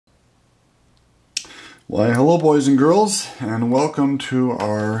Why, hello boys and girls, and welcome to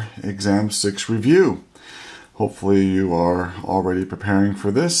our Exam 6 review. Hopefully you are already preparing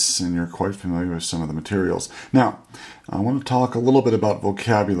for this and you're quite familiar with some of the materials. Now, I want to talk a little bit about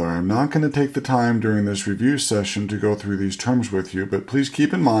vocabulary. I'm not going to take the time during this review session to go through these terms with you, but please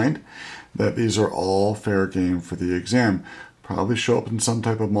keep in mind that these are all fair game for the exam. Probably show up in some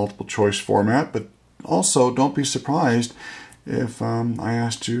type of multiple choice format, but also don't be surprised if I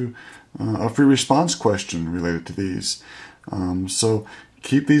asked you a free response question related to these. So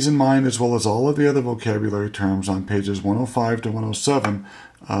keep these in mind, as well as all of the other vocabulary terms on pages 105 to 107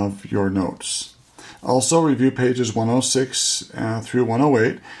 of your notes. Also review pages 106 through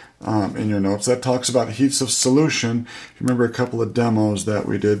 108 in your notes. That talks about heats of solution. If you remember a couple of demos that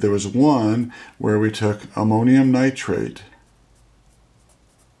we did, there was one where we took ammonium nitrate,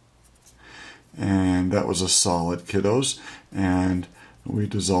 and that was a solid, kiddos, and we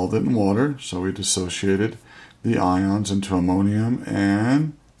dissolved it in water, so we dissociated the ions into ammonium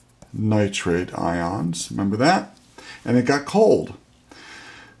and nitrate ions. Remember that? And it got cold.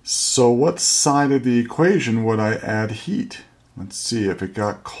 So what side of the equation would I add heat? Let's see, if it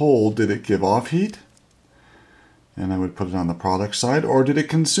got cold, did it give off heat? And I would put it on the product side, or did it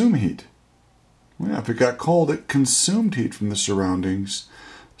consume heat? Well, if it got cold, it consumed heat from the surroundings.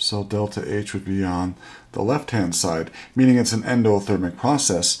 So delta H would be on the left-hand side, meaning it's an endothermic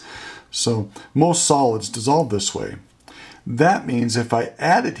process. So most solids dissolve this way. That means if I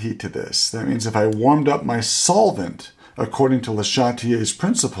added heat to this, that means if I warmed up my solvent, according to Le Chatelier's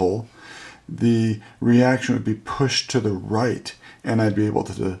principle, the reaction would be pushed to the right, and I'd be able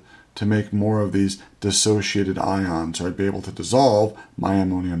to make more of these dissociated ions, or I'd be able to dissolve my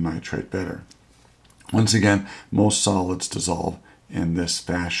ammonium nitrate better. Once again, most solids dissolve in this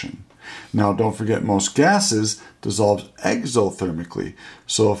fashion. Now don't forget, most gases dissolve exothermically.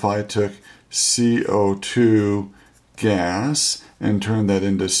 So if I took CO2 gas and turned that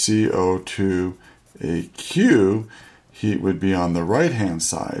into CO2AQ, heat would be on the right hand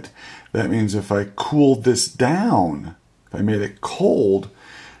side. That means if I cooled this down, if I made it cold,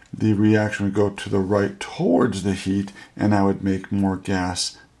 the reaction would go to the right towards the heat, and I would make more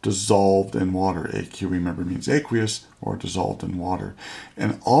gas dissolved in water. AQ, remember, means aqueous, or dissolved in water.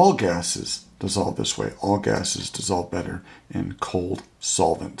 And all gases dissolve this way. All gases dissolve better in cold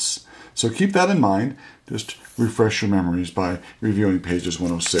solvents. So keep that in mind. Just refresh your memories by reviewing pages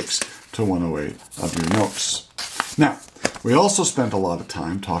 106 to 108 of your notes. Now, we also spent a lot of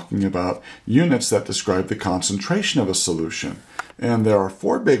time talking about units that describe the concentration of a solution. And there are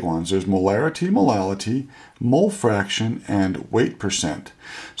four big ones. There's molarity, molality, mole fraction, and weight percent.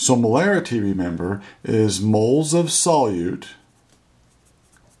 So molarity, remember, is moles of solute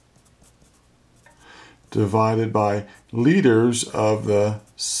divided by liters of the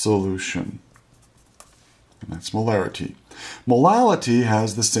solution. And that's molarity. Molality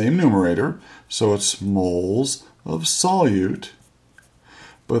has the same numerator, so it's moles of solute,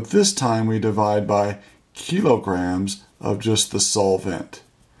 but this time we divide by kilograms of just the solvent.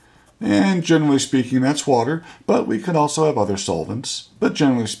 And generally speaking, that's water, but we could also have other solvents. But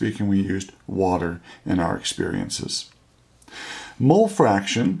generally speaking, we used water in our experiences. Mole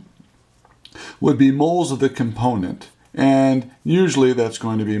fraction would be moles of the component, and usually that's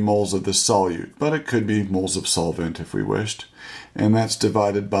going to be moles of the solute, but it could be moles of solvent if we wished. And that's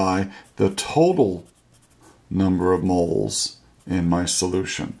divided by the total number of moles in my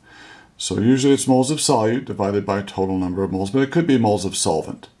solution. So usually it's moles of solute divided by total number of moles, but it could be moles of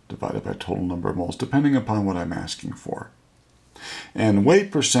solvent divided by total number of moles, depending upon what I'm asking for. And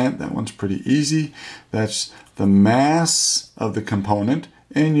weight percent, that one's pretty easy. That's the mass of the component,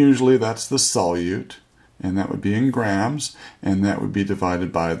 and usually that's the solute, and that would be in grams, and that would be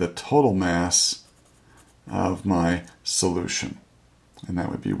divided by the total mass of my solution, and that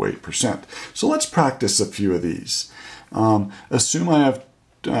would be weight percent. So let's practice a few of these. Assume I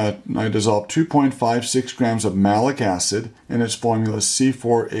dissolve 2.56 grams of malic acid, and its formula is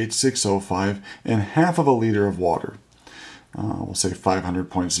C4H6O5, in half of a liter of water. We'll say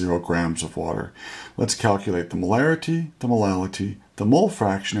 500.0 grams of water. Let's calculate the molarity, the molality, the mole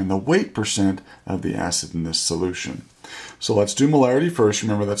fraction, and the weight percent of the acid in this solution. So let's do molarity first.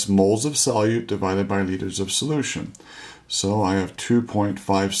 Remember, that's moles of solute divided by liters of solution. So I have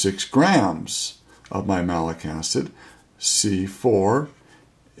 2.56 grams of my malic acid,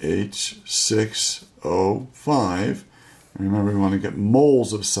 C4H6O5. And remember, we want to get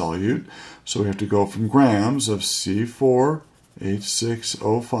moles of solute, so we have to go from grams of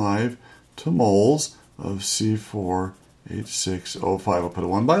C4H6O5 to moles of C4H6O5. I'll put a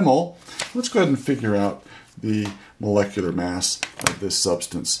 1 by mole. Let's go ahead and figure out the molecular mass of this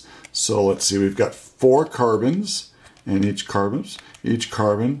substance. So let's see, we've got 4 carbons, and each carbon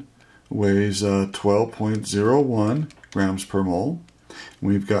weighs 12.01 grams per mole.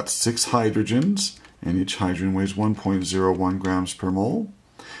 We've got 6 hydrogens, and each hydrogen weighs 1.01 grams per mole.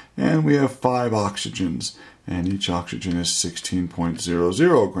 And we have 5 oxygens, and each oxygen is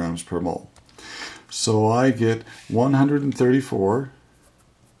 16.00 grams per mole. So I get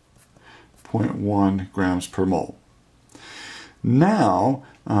 134.1 grams per mole. Now,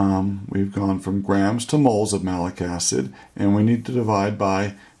 we've gone from grams to moles of malic acid, and we need to divide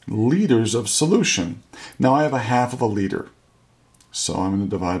by liters of solution. Now I have a half of a liter, so I'm going to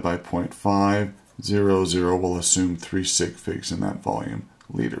divide by 0.500. We'll assume 3 sig figs in that volume,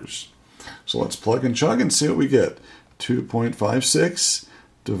 liters. So let's plug and chug and see what we get. 2.56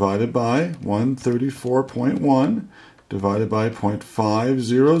 divided by 134.1 divided by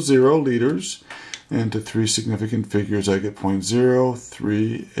 0.500 liters. And to 3 significant figures, I get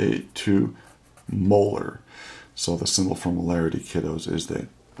 0.0382 molar. So the symbol for molarity, kiddos, is the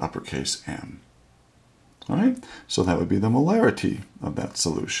uppercase M. All right, so that would be the molarity of that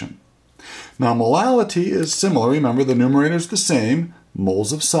solution. Now, molality is similar. Remember, the numerator is the same,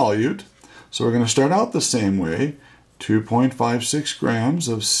 moles of solute. So we're going to start out the same way, 2.56 grams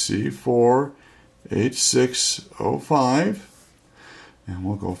of C4H6O5. And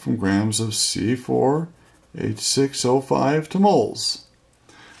we'll go from grams of C4H6O5 to moles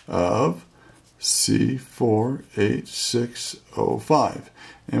of C4H6O5.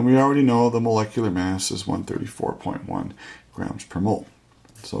 And we already know the molecular mass is 134.1 grams per mole.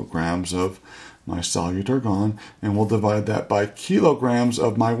 So grams of my solute are gone, and we'll divide that by kilograms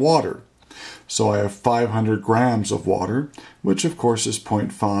of my water. So I have 500 grams of water, which of course is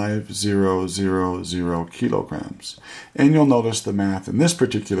 0.5000 kilograms. And you'll notice the math in this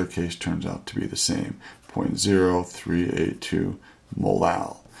particular case turns out to be the same, 0.0382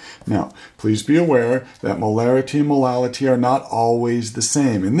 molal. Now, please be aware that molarity and molality are not always the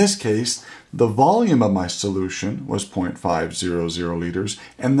same. In this case, the volume of my solution was 0.500 liters,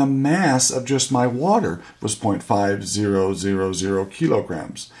 and the mass of just my water was 0.5000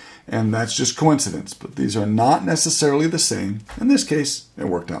 kilograms. And that's just coincidence, but these are not necessarily the same. In this case, it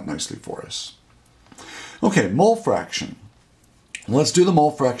worked out nicely for us. Okay, mole fraction. Let's do the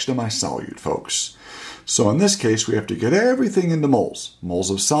mole fraction of my solute, folks. So in this case, we have to get everything into moles. Moles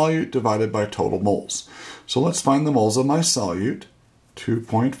of solute divided by total moles. So let's find the moles of my solute.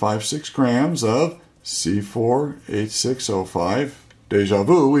 2.56 grams of C4H6O5. Deja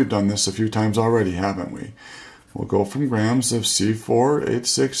vu, we've done this a few times already, haven't we? We'll go from grams of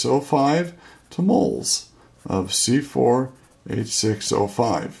C4H6O5 to moles of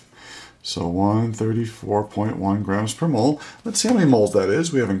C4H6O5. So 134.1 grams per mole. Let's see how many moles that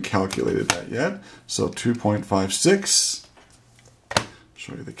is. We haven't calculated that yet. So 2.56,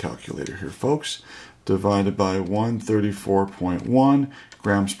 show you the calculator here, folks, divided by 134.1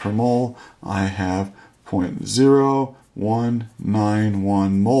 grams per mole. I have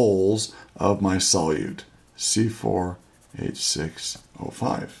 0.0191 moles of my solute,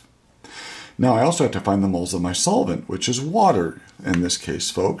 C4H6O5. Now I also have to find the moles of my solvent, which is water in this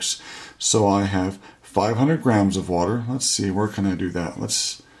case, folks. So I have 500 grams of water. Let's see, where can I do that?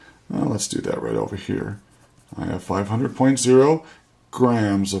 Let's do that right over here. I have 500.0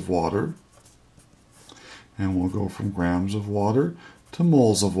 grams of water. And we'll go from grams of water to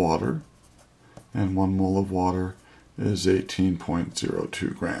moles of water. And 1 mole of water is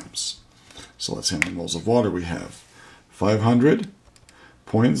 18.02 grams. So let's see how many moles of water we have.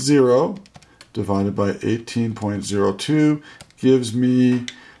 500.0 divided by 18.02 gives me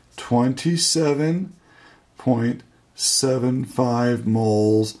 27.75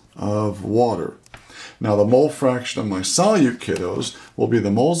 moles of water. Now the mole fraction of my solute, kiddos, will be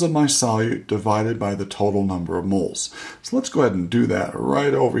the moles of my solute divided by the total number of moles. So let's go ahead and do that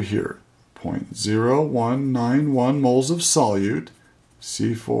right over here. 0.0191 moles of solute,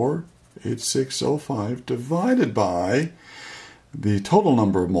 C4H6O5, divided by the total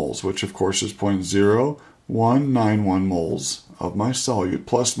number of moles, which of course is 0.0191 moles of my solute,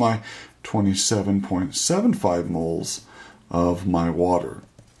 plus my 27.75 moles of my water.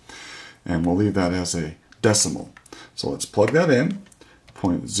 And we'll leave that as a decimal. So let's plug that in.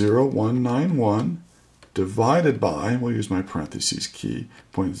 0.0191 divided by, we'll use my parentheses key,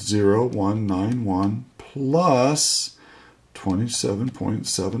 0.0191 plus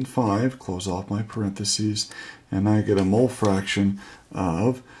 27.75, close off my parentheses, and I get a mole fraction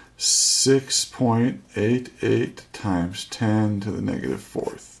of 6.88 times 10 to the negative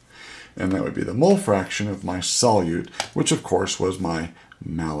 4th. And that would be the mole fraction of my solute, which of course was my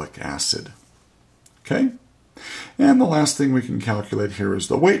malic acid. Okay? And the last thing we can calculate here is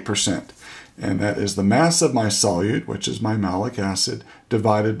the weight percent. And that is the mass of my solute, which is my malic acid,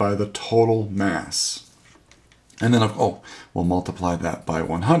 divided by the total mass. And then, we'll multiply that by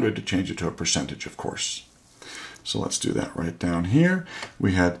 100 to change it to a percentage, of course. So let's do that right down here.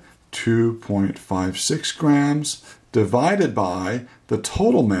 We had 2.56 grams divided by the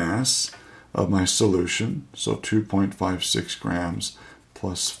total mass of my solution, so 2.56 grams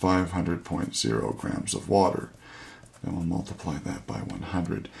plus 500.0 grams of water. Then we'll multiply that by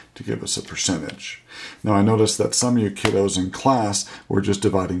 100 to give us a percentage. Now I noticed that some of you kiddos in class were just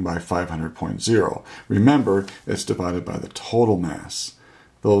dividing by 500.0. Remember, it's divided by the total mass.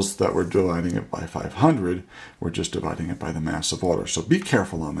 Those that were dividing it by 500 were just dividing it by the mass of water. So be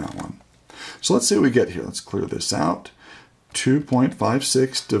careful on that one. So let's see what we get here. Let's clear this out.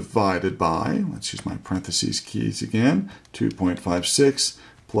 2.56 divided by, let's use my parentheses keys again, 2.56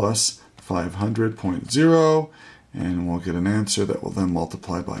 plus 500.0, and we'll get an answer that will then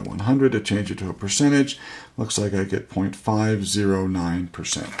multiply by 100 to change it to a percentage. Looks like I get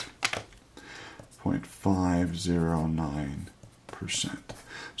 0.509%. 0.509%.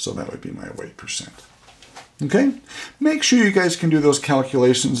 So that would be my weight percent. Okay, make sure you guys can do those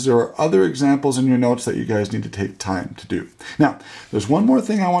calculations. There are other examples in your notes that you guys need to take time to do. Now, there's one more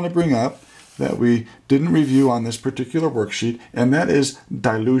thing I want to bring up that we didn't review on this particular worksheet, and that is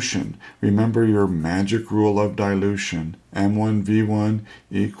dilution. Remember your magic rule of dilution. M1V1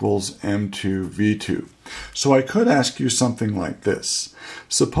 equals M2V2. So I could ask you something like this.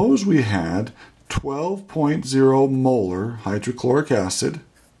 Suppose we had 12.0 molar hydrochloric acid,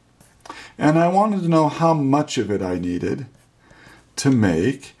 and I wanted to know how much of it I needed to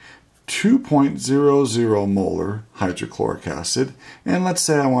make 2.00 molar hydrochloric acid, and let's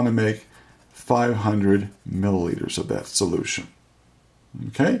say I want to make 500 milliliters of that solution.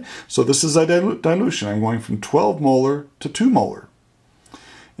 Okay, so this is a dilution. I'm going from 12 molar to 2 molar.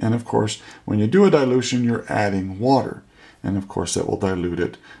 And of course, when you do a dilution, you're adding water. And of course, that will dilute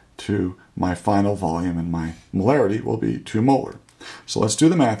it to my final volume, and my molarity will be 2 molar. So let's do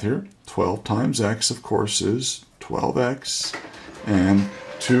the math here. 12 times x, of course, is 12x, and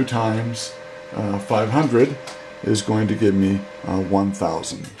 2 times 500 is going to give me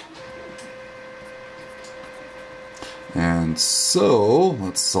 1,000. And so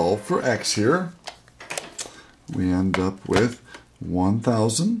let's solve for x here. We end up with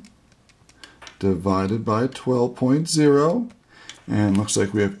 1,000 divided by 12.0, and looks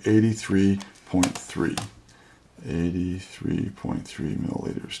like we have 83.3. 83.3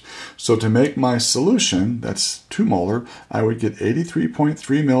 milliliters. So to make my solution, that's 2 molar, I would get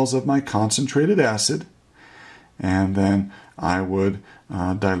 83.3 mils of my concentrated acid, and then I would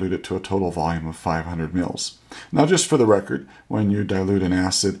dilute it to a total volume of 500 mils. Now, just for the record, when you dilute an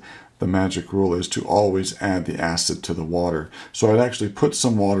acid, the magic rule is to always add the acid to the water. So I'd actually put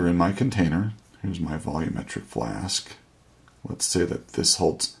some water in my container. Here's my volumetric flask. Let's say that this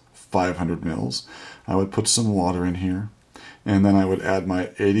holds 500 mils. I would put some water in here, and then I would add my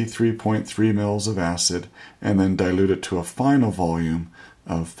 83.3 mils of acid, and then dilute it to a final volume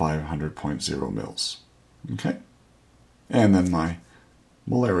of 500.0 mils. Okay? And then my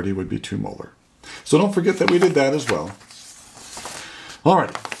molarity would be 2 molar. So don't forget that we did that as well. All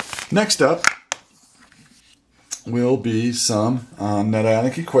right, next up will be some net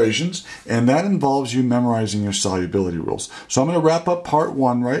ionic equations, and that involves you memorizing your solubility rules. So I'm going to wrap up part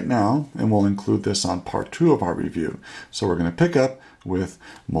 1 right now, and we'll include this on part 2 of our review. So we're going to pick up with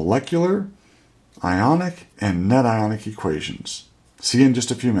molecular, ionic, and net ionic equations. See you in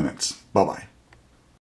just a few minutes. Bye-bye.